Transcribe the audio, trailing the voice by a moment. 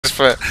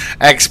for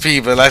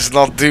XP, but let's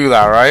not do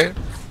that, right?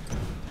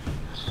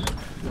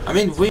 I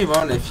mean, we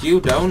won if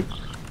you don't.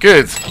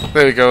 Good.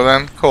 There we go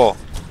then. Cool.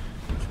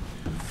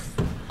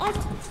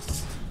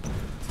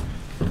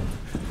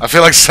 I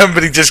feel like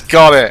somebody just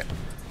got it.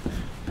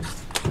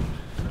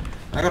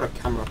 I got a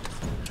camera.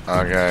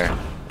 Okay.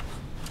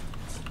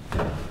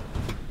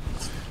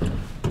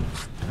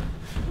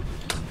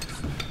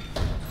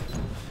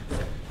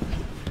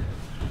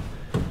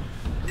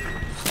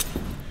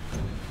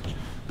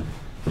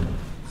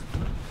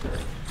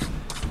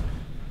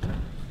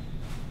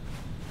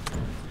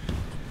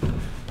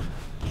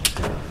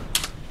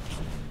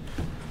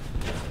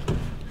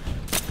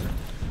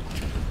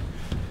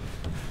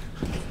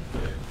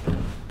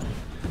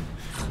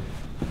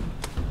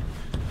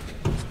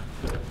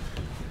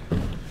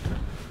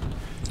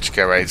 Just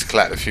get ready to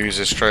collect the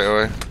fuses straight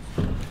away.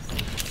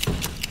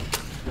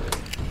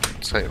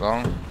 Take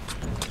long.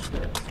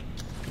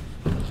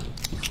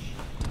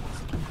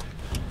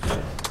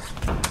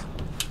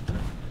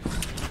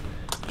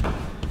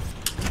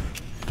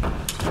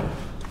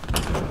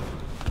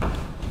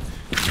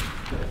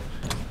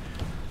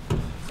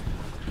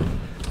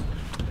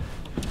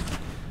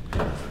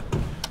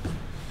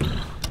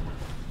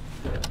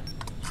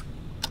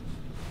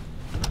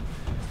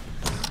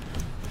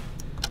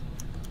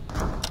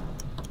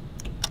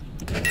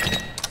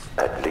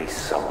 At least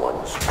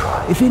someone's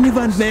trying. If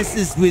anyone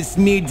messes with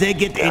me, they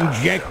get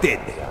injected.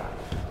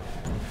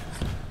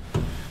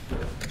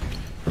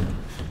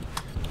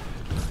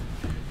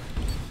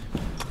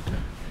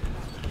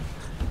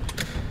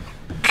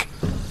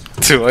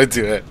 Do I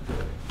do it?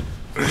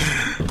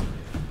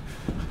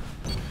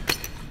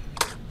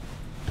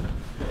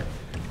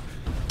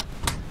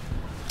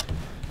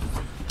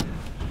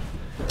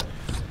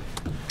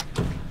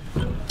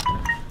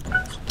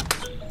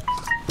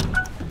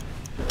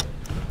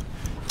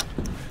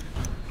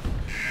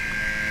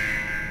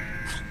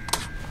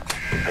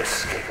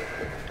 Escape,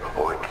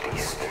 or at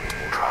least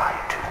try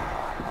to.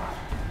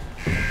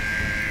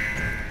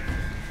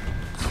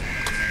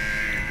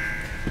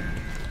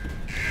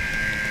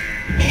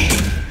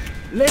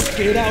 Let's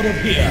get out of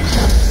here.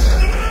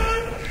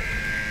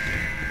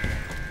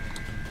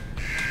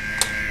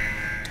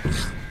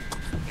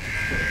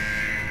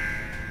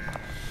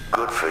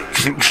 Good for you.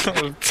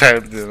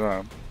 Turned it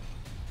on.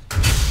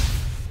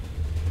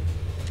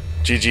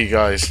 GG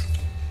guys.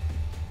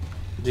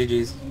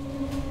 GG's.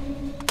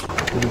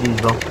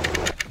 GG's, bro.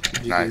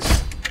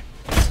 Nice.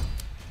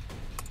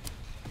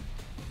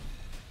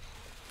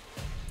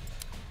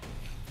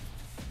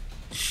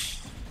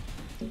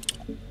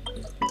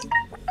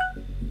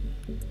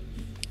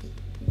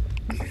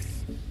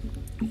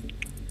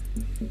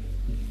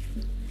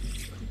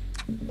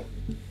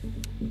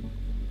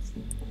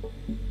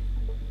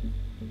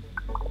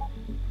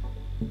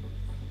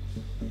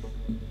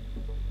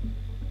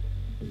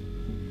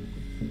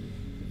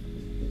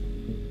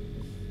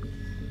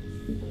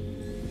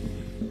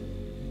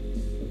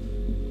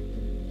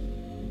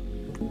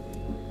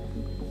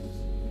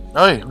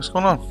 Hey, what's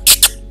going on?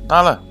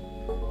 Nala.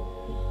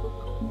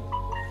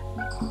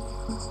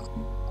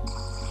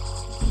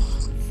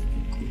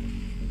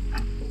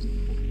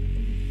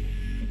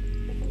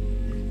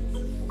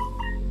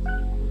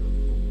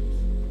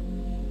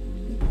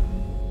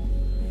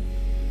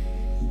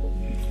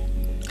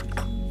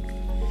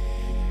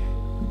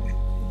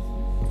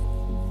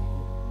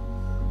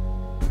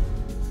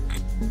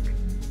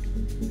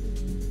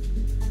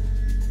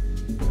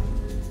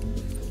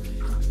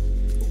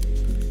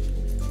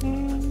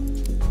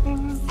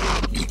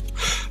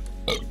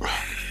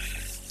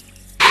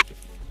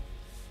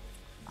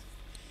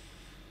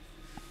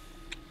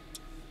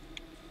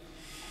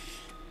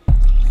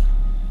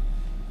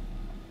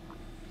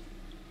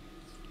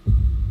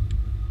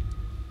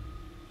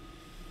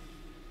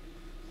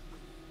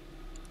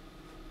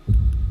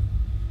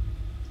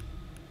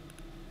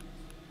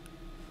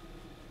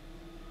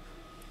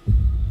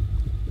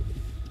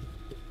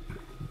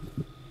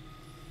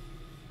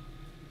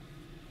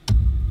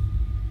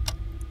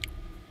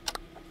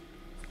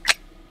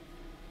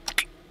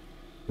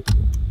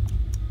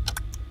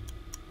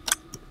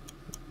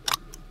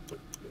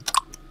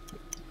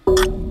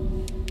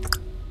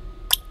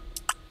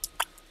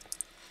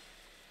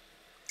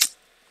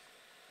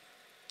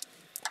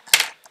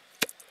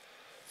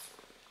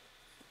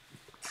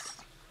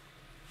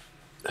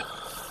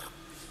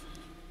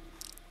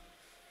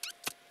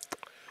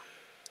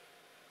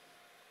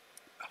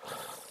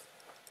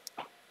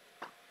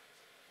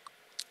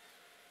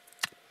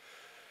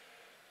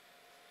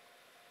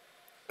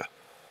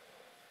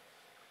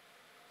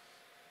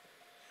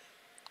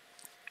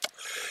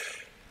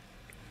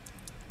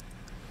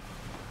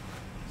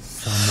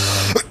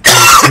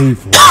 Pay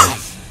for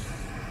this.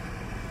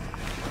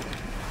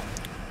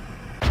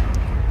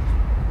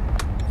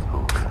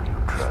 Who can you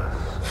trust?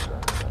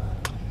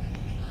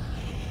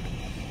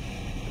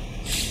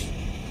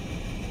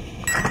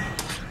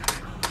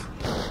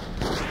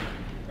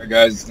 Hey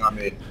guys, it's not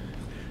me.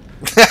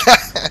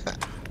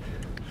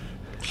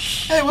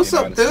 Hey, what's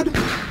up, dude?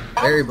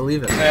 Barry,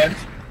 believe it. Man,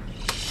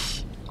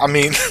 I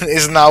mean,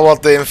 isn't that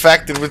what the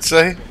infected would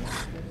say?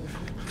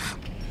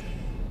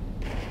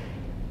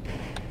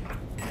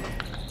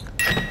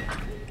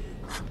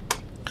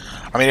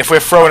 I mean, if we're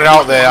throwing it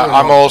out there,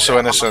 I'm also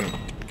innocent.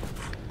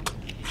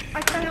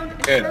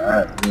 Good,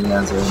 alright.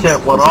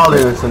 Shit, we're all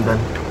innocent then.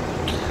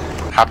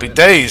 Happy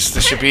days.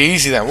 This should be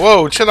easy then.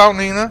 Whoa, chill out,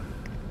 Nina.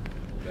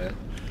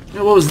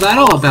 Yeah, what was that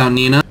all about,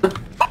 Nina?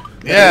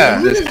 Yeah.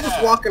 Nina's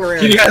just walking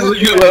around. You guys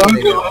leave me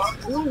alone.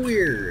 It's a little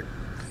weird.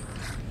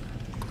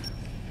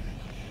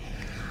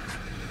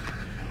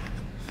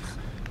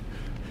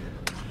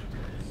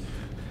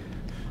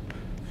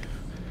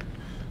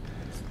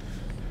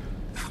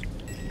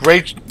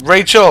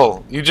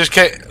 Rachel, you just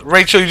came.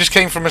 Rachel, you just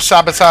came from a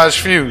sabotage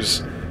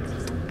fuse.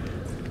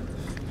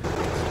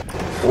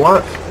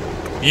 What?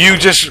 You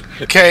just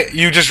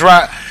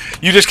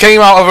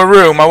came out of a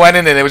room. I went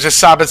in and it was a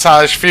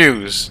sabotage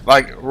fuse,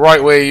 like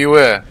right where you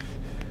were.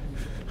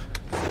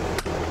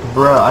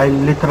 Bruh, I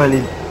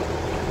literally...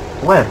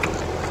 Where?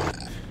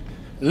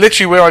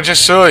 Literally where I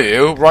just saw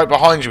you, right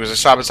behind you was a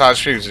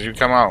sabotage fuse as you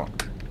come out.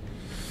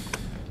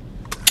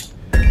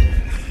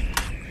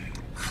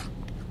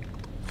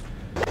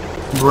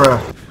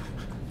 Bruh.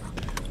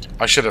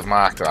 I should have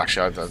marked it.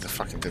 Actually, I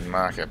fucking didn't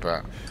mark it,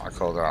 but I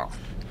called it out.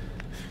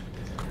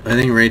 I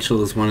think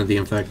Rachel is one of the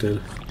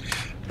infected.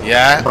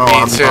 Yeah, Bro, me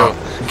I'm too. not.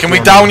 Can we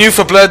down you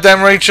for blood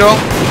then, Rachel?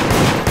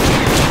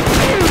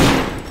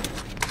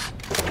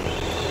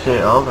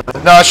 Shit,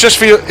 okay. No, it's just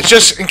for you. It's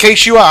just in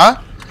case you are.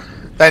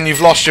 Then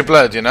you've lost your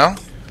blood, you know.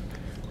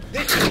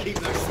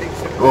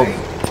 Oh.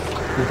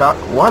 Is that...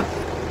 What?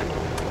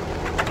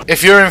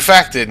 If you're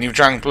infected and you've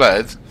drank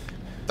blood,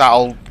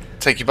 that'll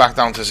take you back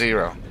down to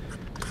 0.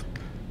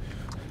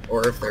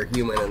 Or if they're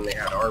human and they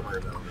had armor,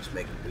 that'll just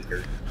make them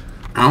weaker.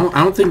 I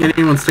don't think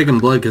anyone's taking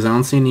blood because I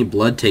don't see any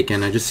blood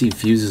taken. I just see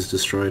fuses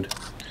destroyed.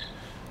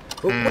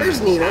 Well,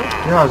 where's Nina?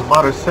 Yeah, I was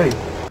about to say.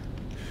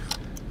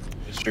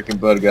 Just drinking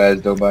blood,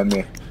 guys. Don't mind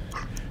me.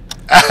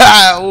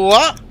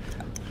 What?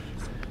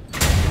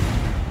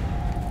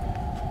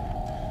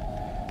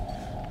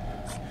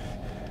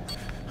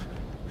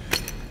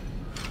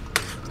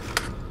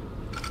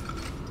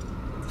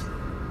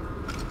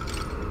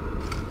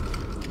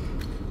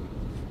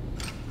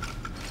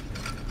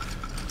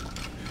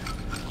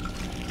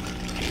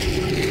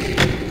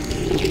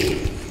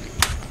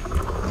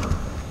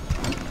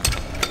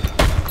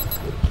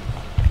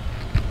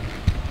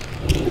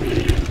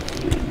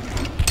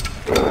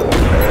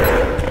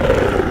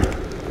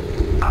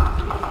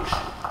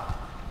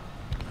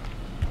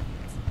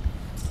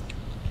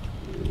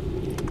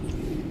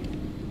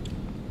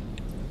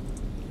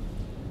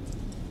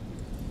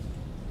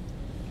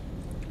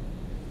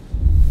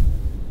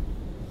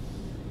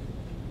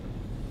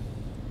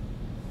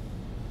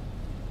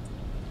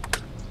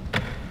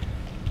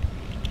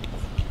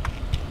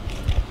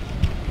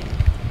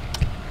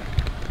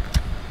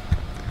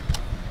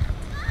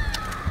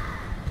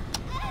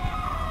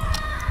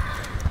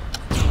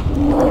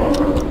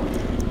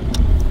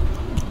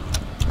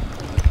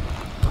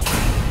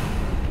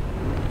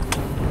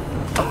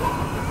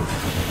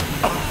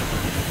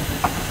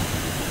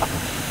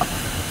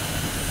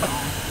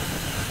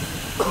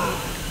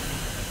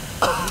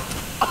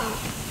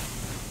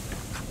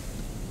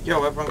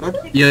 Yo, everyone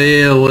good?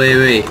 Yo,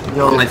 wait.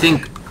 Yo. I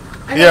think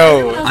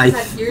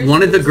Yo.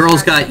 one of the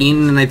girls got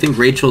eaten, and I think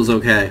Rachel's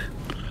okay.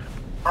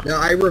 No,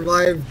 I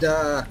revived,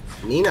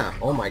 Nina.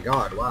 Oh my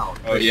god, wow.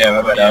 Oh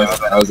yeah, my bad.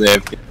 I was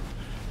AFK.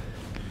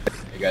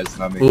 Hey guys, it's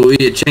not me. Oh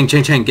yeah,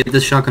 Chang, get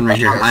this shotgun right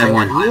here. I have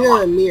one. Nina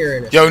and me are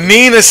in a... Yo,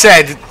 Nina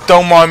said,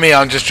 "Don't mind me.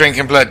 I'm just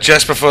drinking blood."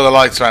 Just before the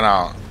lights went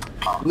out.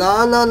 No,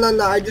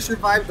 I just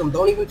revived them.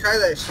 Don't even try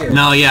that shit.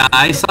 No, yeah,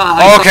 I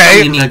saw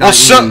Okay. Nina Well, got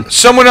eaten.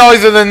 someone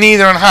other than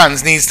Nina and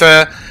Hans needs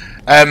to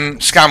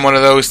scan one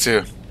of those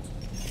two.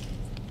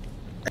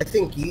 I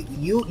think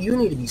you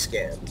need to be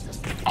scanned.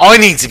 I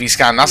need to be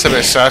scanned. That's a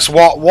bit sus.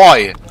 What?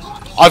 Why?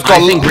 I've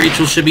got. I think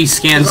Rachel should be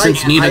scanned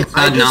since Nina I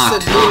got just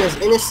knocked. said Nina's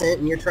innocent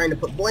and you're trying to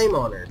put blame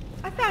on her.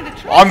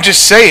 I'm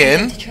just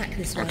saying.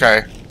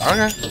 Okay.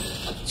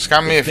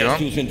 Scan me if you want.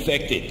 Who's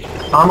infected?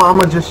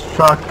 I'ma just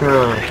track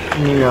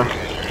Nina.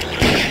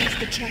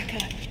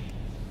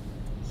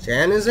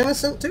 Shan is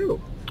innocent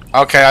too.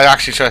 Okay, I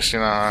actually trust you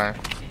now. Alright.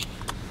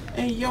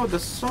 Hey yo, the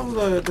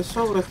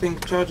solar thing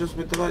charges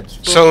with the lights.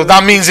 So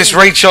that means it's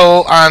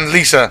Rachel and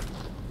Lisa.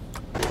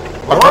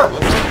 What?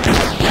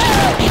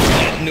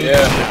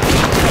 Yeah.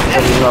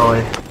 No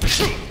way.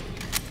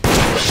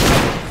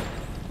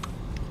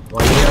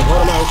 Well, yeah,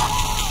 vote him out.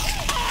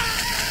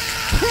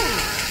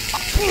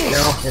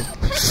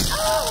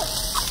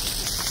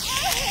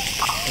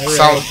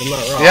 No.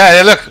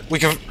 Yeah, look, we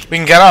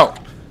can get out.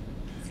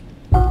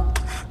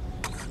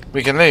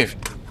 We can leave.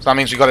 So that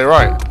means we got it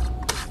right.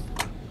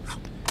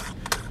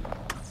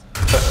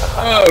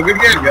 Oh, good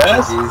game,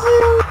 guys.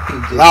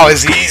 That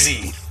was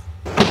easy.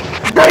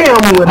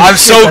 Damn! I'm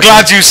so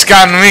glad you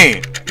scanned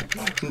me.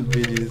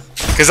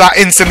 Because that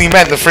instantly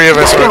meant the 3 of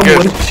us were Damn,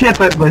 good. what shit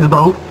that was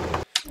about.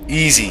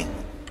 Easy.